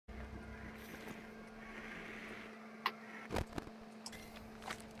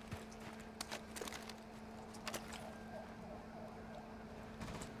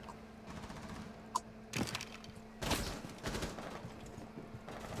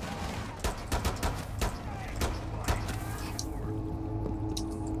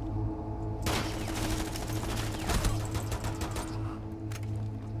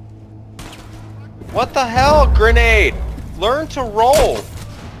What the hell, grenade? Learn to roll.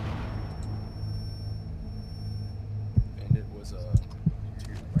 And it was to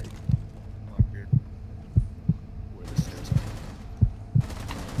your right, Blackbeard, where the stairs are.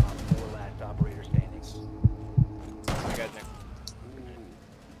 Four last operator standing. I got Nick.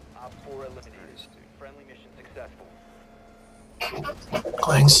 Op 4 eliminated. Friendly mission successful.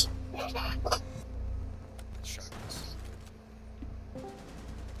 Clings. Shotguns.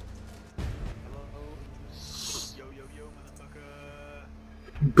 Yo, yo, yo, motherfucker.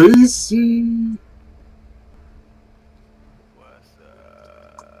 Bassy. What's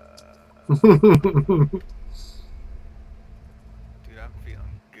up? Dude, I'm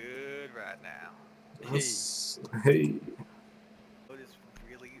feeling good right now. Hey. What is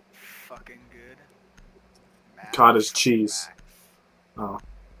really fucking good? Mad Cottage cheese. Max. Oh.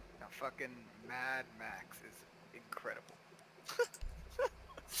 Now fucking Mad Max is incredible.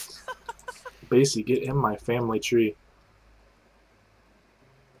 Bassy, get in my family tree. You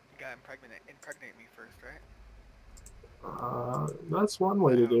gotta impregnate me first, right? That's one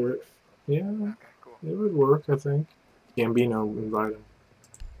way to do it. Yeah, Okay, cool. it would work, I think. Gambino, invite him.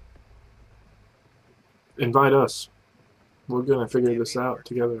 Invite us. We're gonna figure this out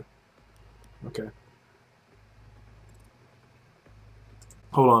together. Okay.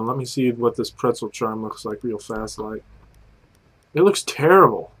 Hold on, let me see what this pretzel charm looks like real fast. Like, it looks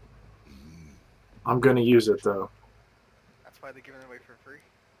terrible. I'm gonna use it though. That's why they're giving it away for free.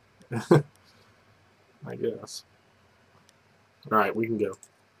 I guess. Alright, we can go.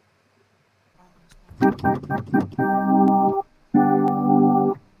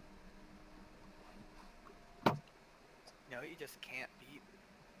 No, you just can't beat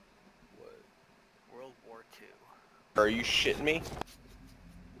What? World War II. Are you shitting me?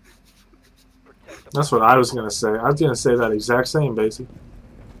 That's what I was gonna say. I was gonna say that exact same, Bassy.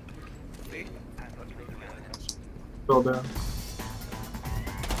 See? I thought you were gonna get it. Fell down.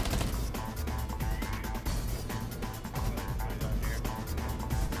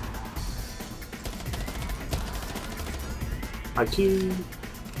 IQ.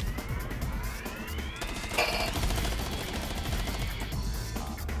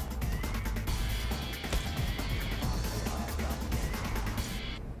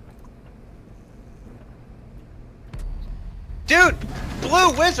 Dude!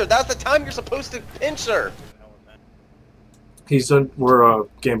 Blue Wizard! That's the time you're supposed to pinch her! He's done where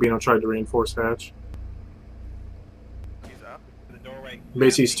Gambino tried to reinforce hatch. He's up. The doorway.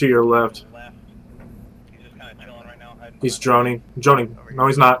 Bassy's to your left. He's just kind of chilling right now. He's droning. Droning. No,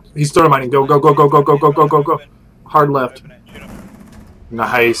 he's not. He's thermiting. Go, go, go, go, go, go, go, go, go, go. Hard left. Open it, shoot him.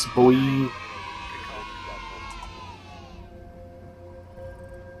 Nice, boy.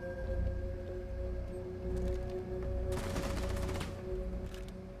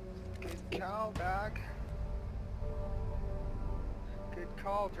 Good call, dog. Good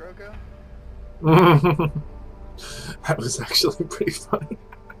call, Drogo. That was actually pretty funny.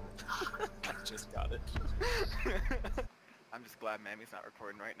 I just got it. I'm just glad Mammy's not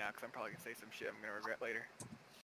recording right now because I'm probably gonna say some shit I'm gonna regret later.